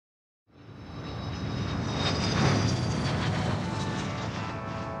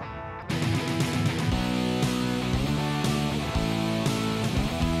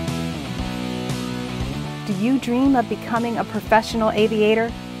you dream of becoming a professional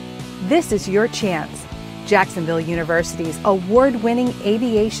aviator? This is your chance. Jacksonville University's award-winning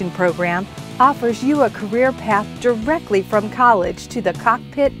aviation program offers you a career path directly from college to the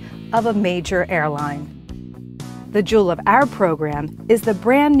cockpit of a major airline. The jewel of our program is the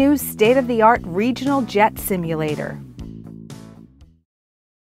brand new state-of-the-art regional jet simulator.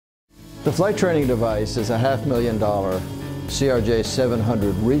 The flight training device is a $500,000 CRJ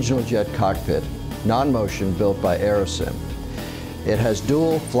 700 regional jet cockpit, non-motion, built by Aviation. It has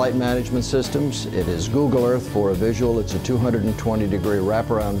dual flight management systems. It is Google Earth for a visual. It's a 220-degree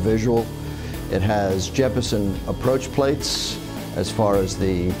wraparound visual. It has Jeppesen approach plates as far as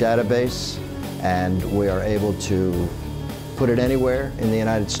the database, and we are able to put it anywhere in the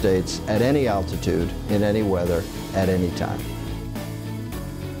United States, at any altitude, in any weather, at any time.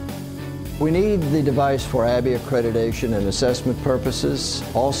 We need the device for ABI accreditation and assessment purposes.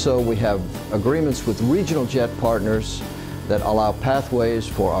 Also, we have agreements with regional jet partners that allow pathways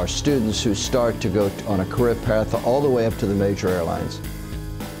for our students who start to go on a career path all the way up to the major airlines.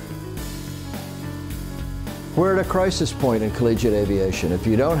 We're at a crisis point in collegiate aviation. If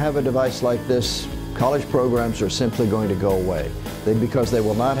you don't have a device like this, college programs are simply going to go away because they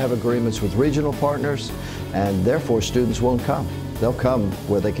will not have agreements with regional partners, and therefore students won't come. They'll come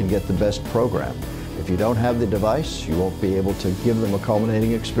where they can get the best program. If you don't have the device, you won't be able to give them a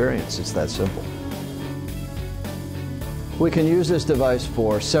culminating experience. It's that simple. We can use this device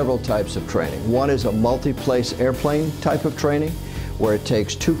for several types of training. One is a multi-place airplane type of training, where it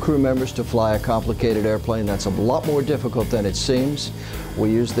takes 2 crew members to fly a complicated airplane. That's a lot more difficult than it seems.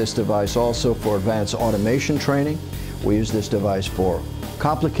 We use this device also for advanced automation training. We use this device for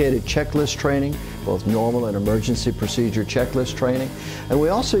complicated checklist training, both normal and emergency procedure checklist training. And we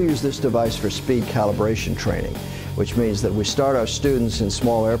also use this device for speed calibration training, which means that we start our students in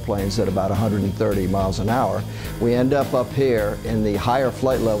small airplanes at about 130 miles an hour. We end up here in the higher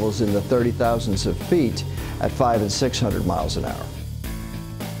flight levels in the 30,000s of feet at 500 and 600 miles an hour.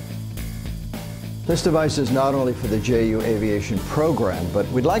 This device is not only for the JU Aviation program, but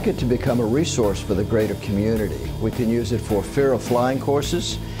we'd like it to become a resource for the greater community. We can use it for fear of flying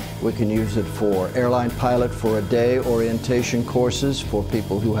courses. We can use it for airline pilot for a day orientation courses for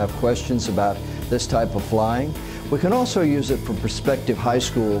people who have questions about this type of flying. We can also use it for prospective high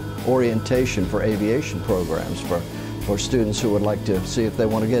school orientation for aviation programs for students who would like to see if they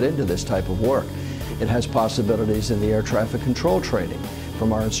want to get into this type of work. It has possibilities in the air traffic control training.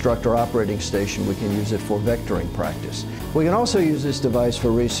 From our instructor operating station, we can use it for vectoring practice. We can also use this device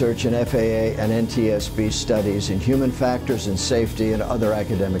for research in FAA and NTSB studies in human factors and safety and other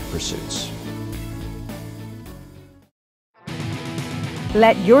academic pursuits.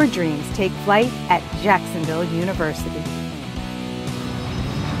 Let your dreams take flight at Jacksonville University.